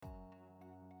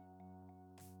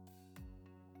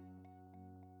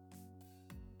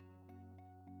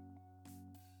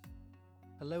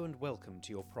Hello and welcome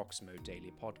to your Proximo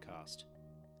Daily Podcast.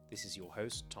 This is your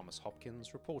host, Thomas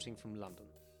Hopkins, reporting from London.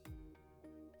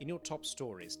 In your top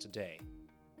stories today,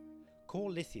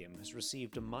 Core Lithium has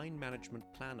received a mine management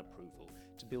plan approval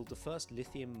to build the first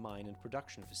lithium mine and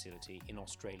production facility in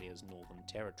Australia's Northern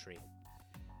Territory.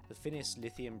 The Finniss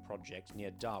lithium project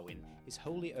near Darwin is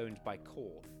wholly owned by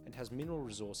Core and has mineral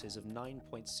resources of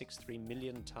 9.63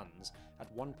 million tonnes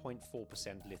at 1.4%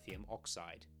 lithium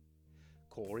oxide.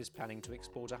 Core is planning to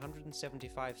export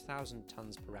 175,000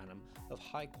 tonnes per annum of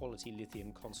high-quality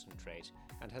lithium concentrate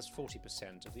and has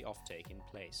 40% of the offtake in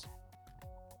place.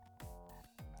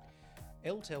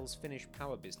 Eltel's Finnish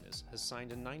power business has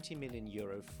signed a €90 million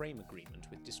frame agreement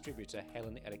with distributor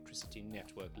Helen Electricity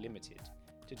Network Limited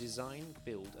to design,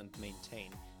 build and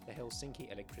maintain the Helsinki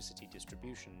electricity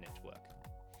distribution network.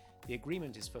 The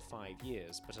agreement is for 5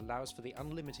 years but allows for the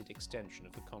unlimited extension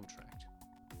of the contract.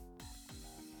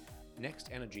 Next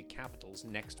Energy Capital's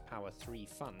Next Power 3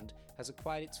 fund has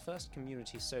acquired its first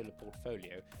community solar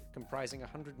portfolio comprising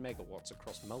 100 megawatts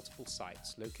across multiple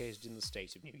sites located in the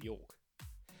state of New York.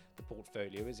 The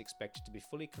portfolio is expected to be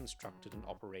fully constructed and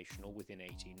operational within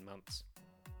 18 months.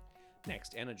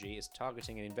 Next Energy is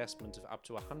targeting an investment of up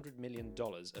to $100 million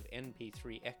of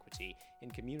NP3 equity in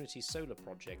community solar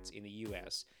projects in the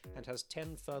US and has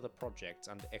 10 further projects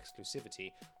under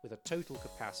exclusivity with a total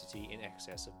capacity in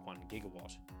excess of 1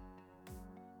 gigawatt.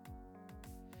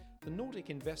 The Nordic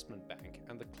Investment Bank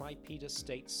and the Klaipėda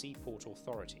State Seaport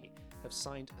Authority have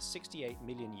signed a €68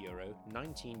 million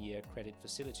 19-year credit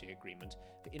facility agreement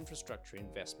for infrastructure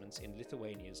investments in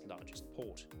Lithuania's largest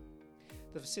port.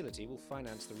 The facility will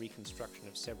finance the reconstruction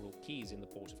of several quays in the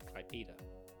port of Klaipėda.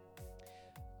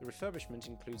 The refurbishment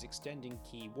includes extending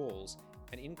quay walls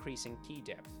and increasing quay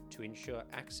depth to ensure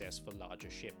access for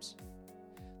larger ships.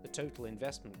 The total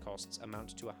investment costs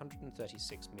amount to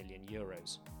 €136 million.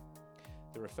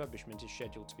 The refurbishment is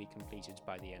scheduled to be completed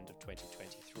by the end of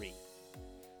 2023.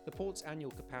 The port's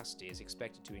annual capacity is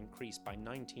expected to increase by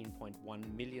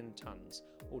 19.1 million tonnes,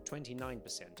 or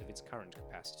 29% of its current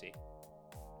capacity.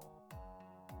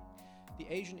 The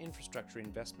Asian Infrastructure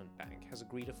Investment Bank has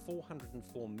agreed a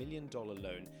 $404 million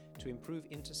loan to improve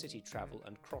intercity travel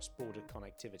and cross-border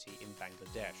connectivity in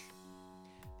Bangladesh.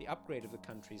 The upgrade of the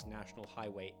country's national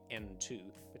highway N2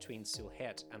 between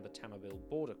Sylhet and the Tamabil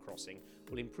border crossing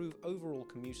will improve overall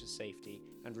commuter safety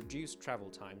and reduce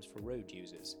travel times for road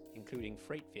users, including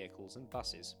freight vehicles and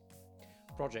buses.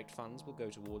 Project funds will go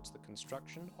towards the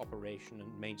construction, operation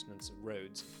and maintenance of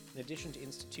roads, in addition to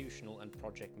institutional and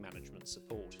project management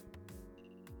support.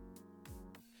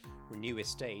 Renew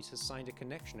Estate has signed a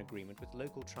connection agreement with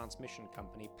local transmission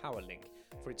company Powerlink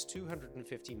for its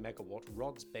 250-megawatt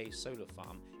Rods Bay solar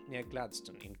farm near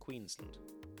Gladstone in Queensland.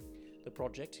 The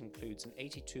project includes an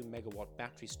 82-megawatt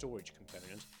battery storage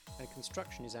component, and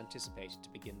construction is anticipated to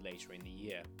begin later in the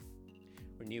year.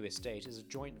 Renew Estate is a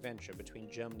joint venture between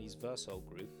Germany's Versol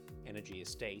Group, Energy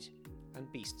Estate,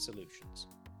 and Beast Solutions.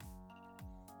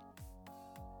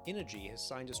 Innogy has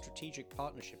signed a strategic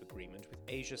partnership agreement with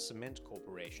Asia Cement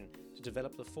Corporation to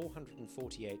develop the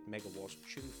 448-megawatt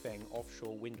Chufeng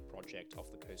offshore wind project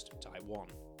off the coast of Taiwan.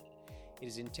 It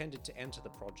is intended to enter the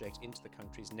project into the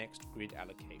country's next grid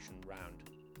allocation round.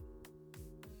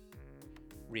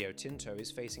 Rio Tinto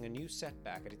is facing a new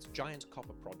setback at its giant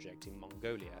copper project in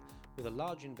Mongolia, with a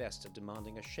large investor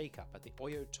demanding a shake-up at the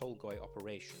Oyu Tolgoi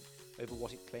operation over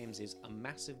what it claims is a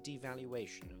massive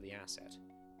devaluation of the asset.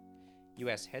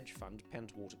 US hedge fund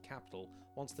Pentwater Capital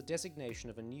wants the designation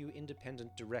of a new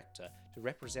independent director to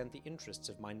represent the interests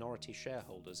of minority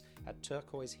shareholders at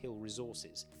Turquoise Hill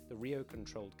Resources, the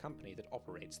Rio-controlled company that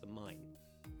operates the mine.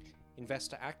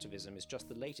 Investor activism is just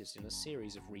the latest in a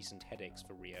series of recent headaches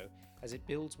for Rio, as it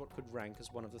builds what could rank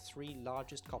as one of the 3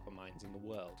 largest copper mines in the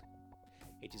world.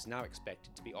 It is now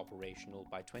expected to be operational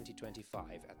by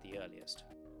 2025 at the earliest.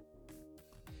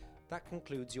 That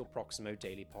concludes your Proximo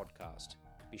Daily Podcast.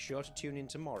 Be sure to tune in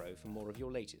tomorrow for more of your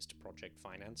latest project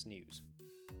finance news.